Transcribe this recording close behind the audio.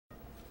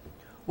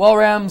Well,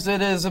 Rams,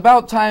 it is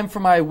about time for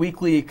my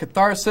weekly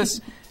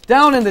catharsis.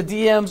 Down in the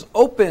DMs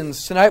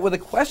opens tonight with a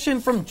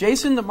question from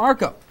Jason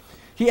DeMarco.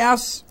 He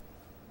asks,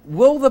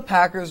 will the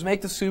Packers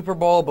make the Super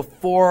Bowl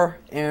before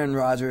Aaron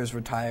Rodgers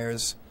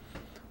retires?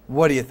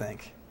 What do you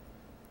think?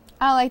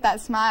 I don't like that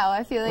smile.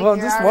 I feel like well,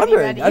 you're I'm just already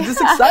wondering. ready. I'm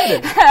just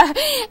excited.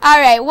 All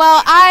right.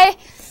 Well,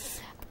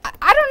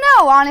 I don't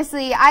know,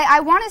 honestly. I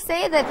want to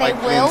say that they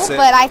will,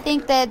 but I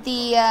think that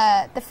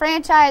the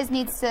franchise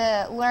needs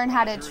to learn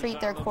how to treat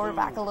their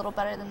quarterback a little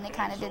better than they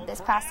kind of did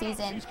this past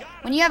season.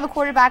 When you have a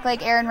quarterback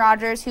like Aaron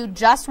Rodgers, who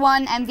just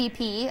won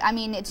MVP, I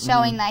mean, it's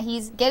showing that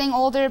he's getting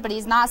older, but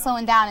he's not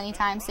slowing down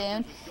anytime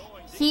soon.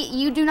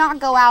 You do not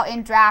go out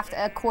and draft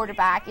a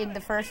quarterback in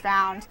the first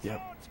round.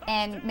 Yep.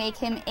 And make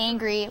him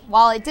angry.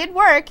 While it did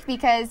work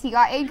because he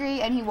got angry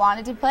and he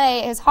wanted to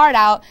play his heart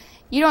out,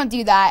 you don't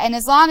do that. And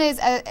as long as,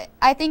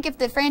 I think if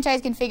the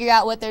franchise can figure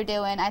out what they're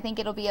doing, I think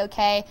it'll be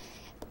okay.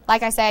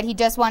 Like I said, he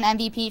just won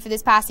MVP for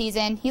this past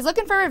season. He's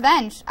looking for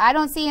revenge. I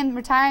don't see him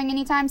retiring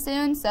anytime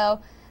soon, so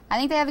I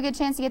think they have a good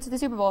chance to get to the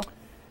Super Bowl.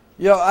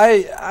 Yo,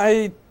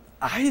 I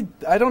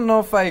don't know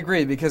if I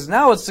agree, because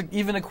now it's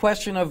even a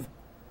question of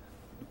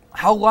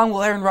how long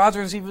will Aaron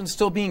Rodgers even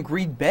still be in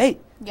Green Bay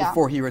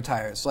before he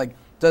retires? Like,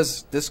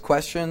 does this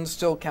question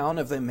still count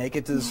if they make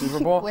it to the Super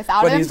Bowl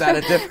without when him? He's at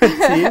a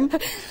different team?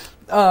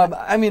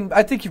 I mean,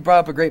 I think you brought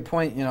up a great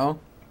point, you know.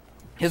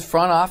 His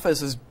front office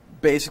has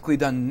basically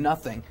done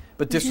nothing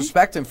but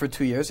disrespect him for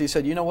 2 years. He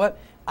said, you know what,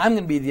 I'm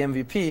going to be the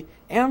MVP,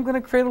 and I'm going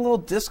to create a little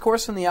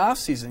discourse in the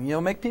offseason, you know,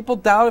 make people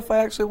doubt if I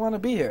actually want to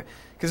be here.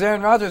 Because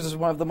Aaron Rodgers is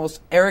one of the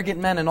most arrogant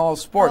men in all of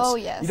sports. Oh,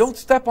 yes. You don't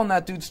step on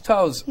that dude's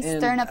toes. He's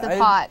stirring up the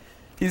pot.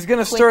 He's going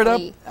to stir it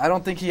up. I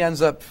don't think he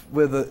ends up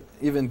with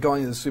even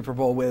going to the Super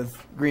Bowl with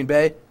Green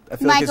Bay. I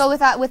feel might go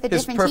with a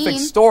different team. His perfect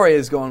story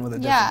is going with a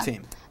different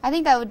team. I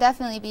think that would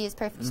definitely be his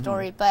perfect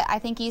story, but I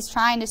think he's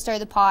trying to stir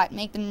the pot,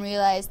 make them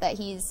realize that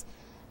he's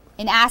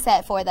an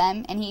asset for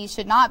them and he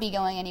should not be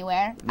going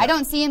anywhere. I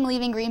don't see him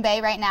leaving Green Bay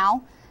right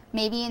now,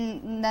 maybe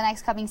in the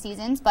next coming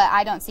seasons, but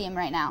I don't see him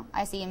right now.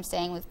 I see him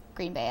staying with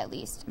Green Bay at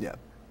least. Yeah.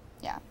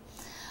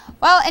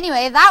 Well,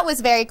 anyway, that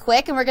was very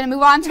quick, and we're going to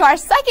move on to our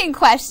second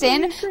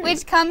question,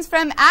 which comes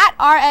from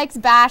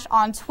 @RXBash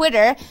on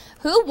Twitter.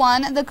 Who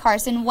won the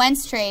Carson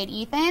Wentz trade,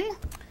 Ethan?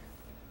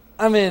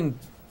 I mean,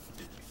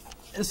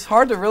 it's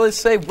hard to really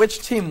say which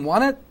team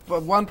won it,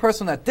 but one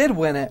person that did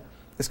win it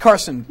is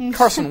Carson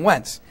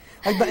Wentz.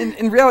 Like,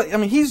 in reality, I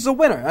mean, he's the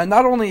winner. And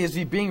not only is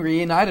he being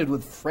reunited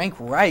with Frank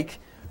Reich,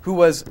 who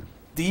was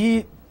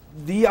the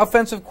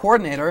offensive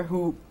coordinator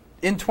who,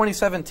 in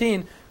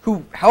 2017,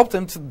 who helped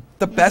him to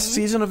the best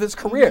season of his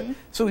career.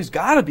 So he's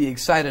got to be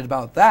excited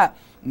about that.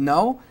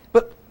 No?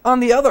 But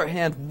on the other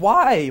hand,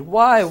 why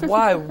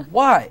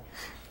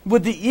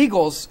would the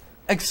Eagles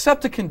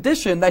accept a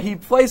condition that he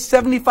plays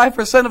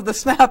 75% of the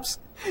snaps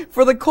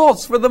for the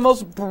Colts, for the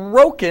most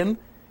broken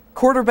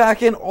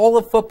quarterback in all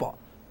of football?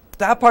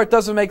 That part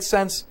doesn't make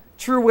sense.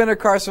 True winner,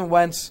 Carson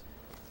Wentz.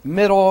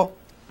 Middle,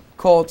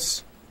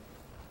 Colts.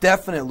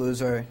 Definite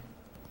loser,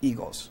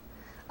 Eagles.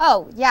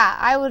 Oh, yeah,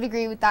 I would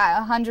agree with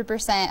that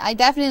 100%. I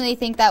definitely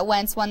think that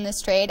Wentz won this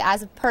trade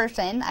as a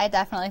person. I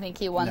definitely think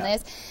he won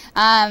this.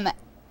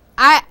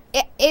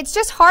 It's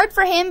just hard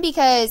for him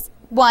because,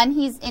 one,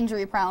 he's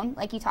injury prone,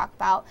 like you talked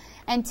about,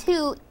 and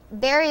two,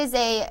 there is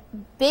a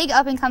big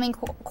up-and-coming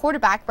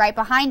quarterback right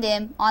behind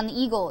him on the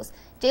Eagles.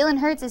 Jalen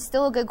Hurts is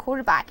still a good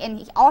quarterback, and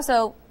he's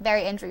also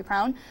very injury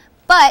prone.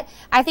 But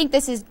I think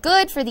this is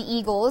good for the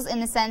Eagles in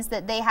the sense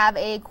that they have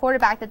a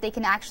quarterback that they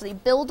can actually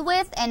build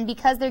with, and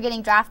because they're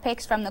getting draft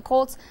picks from the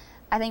Colts,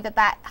 I think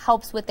that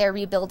helps with their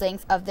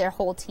rebuilding of their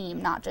whole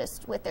team, not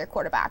just with their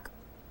quarterback.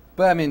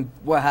 But, I mean,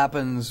 what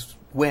happens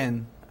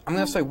when, I'm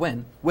going to say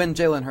when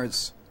Jalen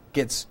Hurts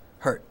gets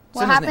hurt?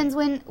 What happens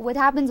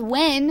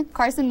when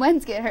Carson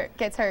Wentz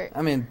gets hurt?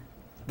 I mean,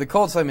 the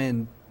Colts,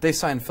 they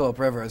signed Phillip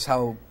Rivers.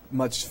 How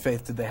much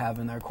faith did they have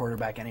in their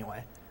quarterback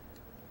anyway?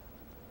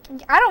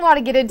 I don't want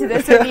to get into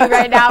this with you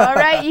right now, all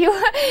right?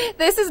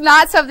 This is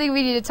not something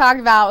we need to talk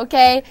about,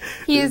 okay?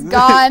 He is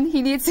gone.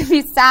 He needs to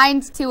be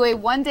signed to a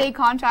one-day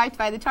contract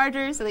by the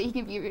Chargers so that he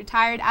can be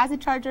retired as a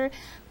Charger.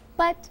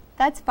 But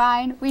that's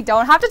fine. We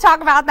don't have to talk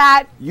about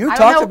that. You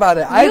talked about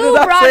it. I did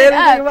not say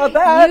anything about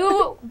that.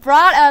 You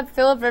brought up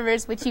Phillip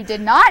Rivers, which you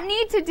did not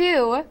need to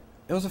do.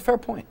 It was a fair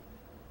point.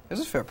 It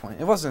was a fair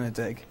point. It wasn't a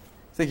dig.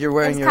 I think you're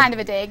wearing It's kind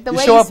of a dig. The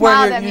way you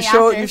smiled at me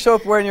after. You show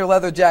up wearing your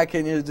leather jacket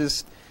and you're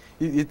just...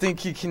 You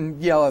think you can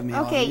yell at me?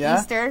 Okay, yeah?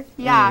 Easter.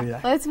 Yeah. Oh,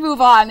 yeah. Let's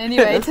move on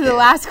anyway to the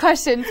last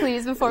question,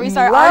 please, before we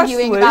start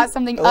arguing about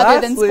something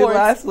other than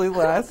sports.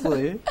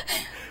 Lastly.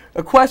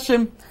 A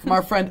question from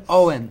our friend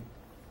Owen.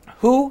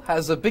 Who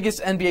has the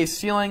biggest NBA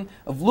ceiling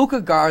of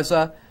Luka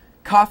Garza,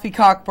 Kofi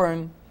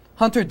Cockburn,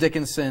 Hunter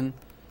Dickinson,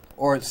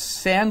 or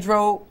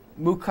Sandro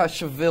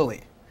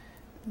Mukashvili?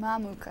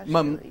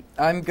 Mukashvili.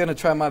 I'm going to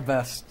try my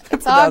best.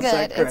 It's all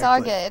good. It's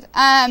all good.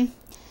 All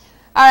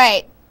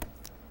right.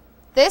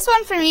 This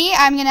one for me,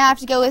 I'm going to have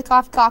to go with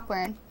Kofi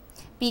Cockburn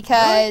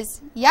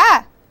because,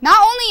 yeah, Not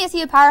only is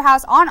he a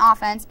powerhouse on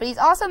offense, but he's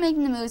also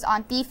making the moves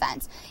on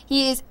defense.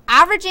 He is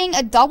averaging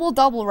a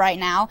double-double right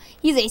now.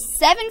 He's a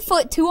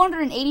 7-foot,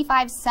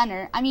 285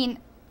 center. I mean,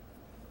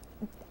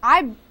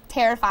 I'm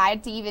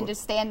terrified to even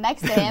just stand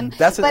next to him.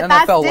 That's an but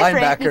NFL that's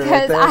linebacker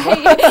because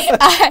right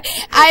there.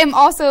 I am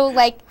also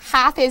like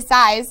half his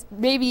size,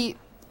 maybe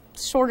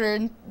shorter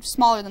and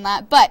smaller than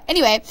that. But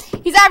anyway,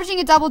 he's averaging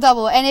a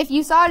double-double. And if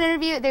you saw an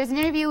interview, there's an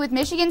interview with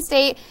Michigan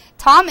State,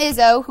 Tom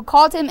Izzo, who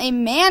called him a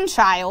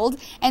man-child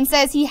and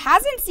says he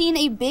hasn't seen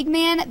a big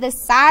man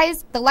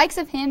the likes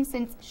of him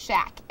since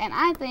Shaq. And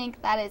I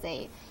think that is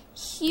a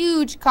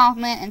huge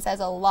compliment and says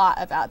a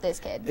lot about this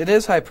kid. It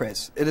is high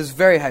praise. It is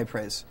very high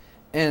praise.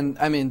 And,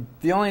 I mean,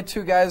 the only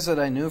two guys that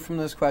I knew from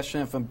this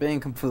question, if I'm being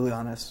completely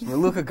honest, were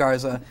Luka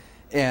Garza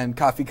and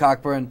Kofi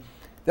Cockburn.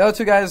 The other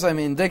two guys, I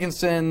mean,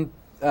 Dickinson,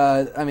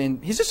 I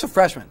mean, he's just a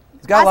freshman.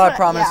 He's got a lot of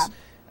promise.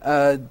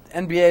 Yeah.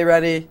 NBA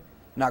ready,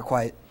 not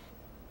quite.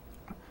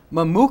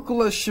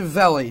 Mamukula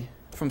Shiveli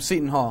from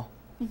Seton Hall.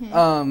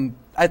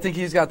 I think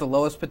he's got the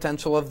lowest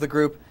potential of the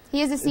group.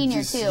 He is a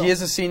senior, too. He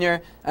is a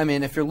senior. I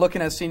mean, if you're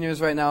looking at seniors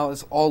right now,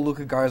 it's all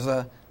Luka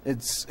Garza.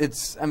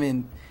 I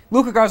mean,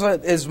 Luka Garza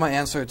is my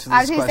answer to this question.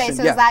 I was going to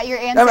say, so is that your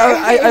answer?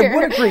 I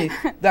would agree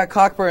that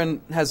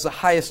Cockburn has the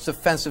highest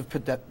defensive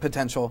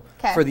potential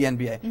for the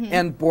NBA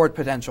and board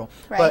potential.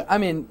 Right. But, I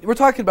mean, we're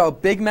talking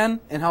about big men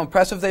and how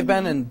impressive they've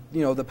been in,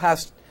 you know, the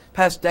past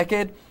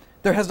decade.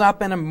 There has not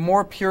been a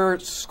more pure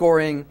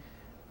scoring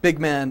big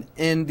man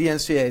in the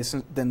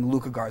NCAA than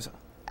Luka Garza.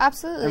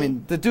 Absolutely. I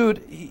mean, the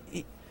dude,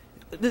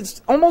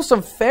 it's almost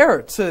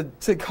unfair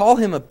to call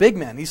him a big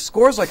man. He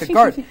scores like a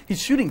guard.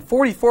 He's shooting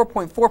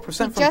 44.4% from three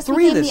this year. Just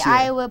became the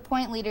Iowa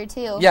point leader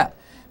too. Yeah.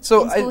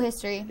 So in school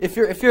history. If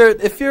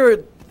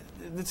you're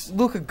it's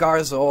Luka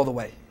Garza all the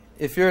way.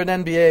 If you're an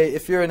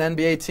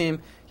NBA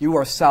team, you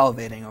are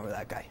salivating over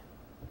that guy.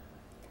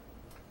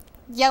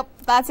 Yep,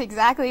 that's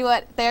exactly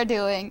what they're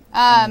doing.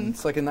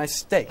 It's like a nice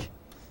steak.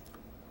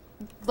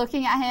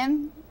 Looking at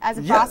him as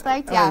a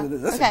prospect,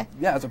 okay.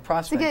 Yeah, as a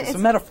prospect, it's a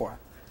metaphor.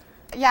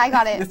 Yeah, I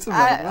got it. It's a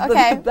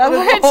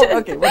metaphor.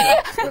 Okay.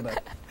 We're done.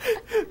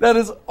 That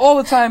is all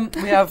the time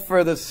we have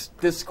for this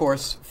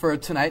discourse for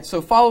tonight.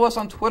 So follow us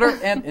on Twitter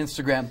and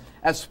Instagram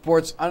at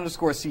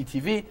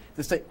sports_CTV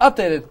to stay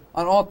updated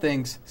on all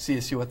things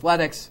CSU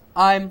athletics.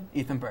 I'm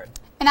Ethan Bird.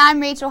 And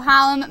I'm Rachel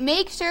Hallam.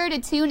 Make sure to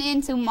tune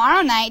in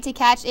tomorrow night to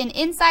catch an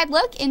inside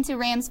look into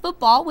Rams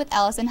football with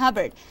Ellison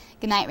Hubbard.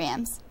 Good night,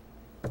 Rams.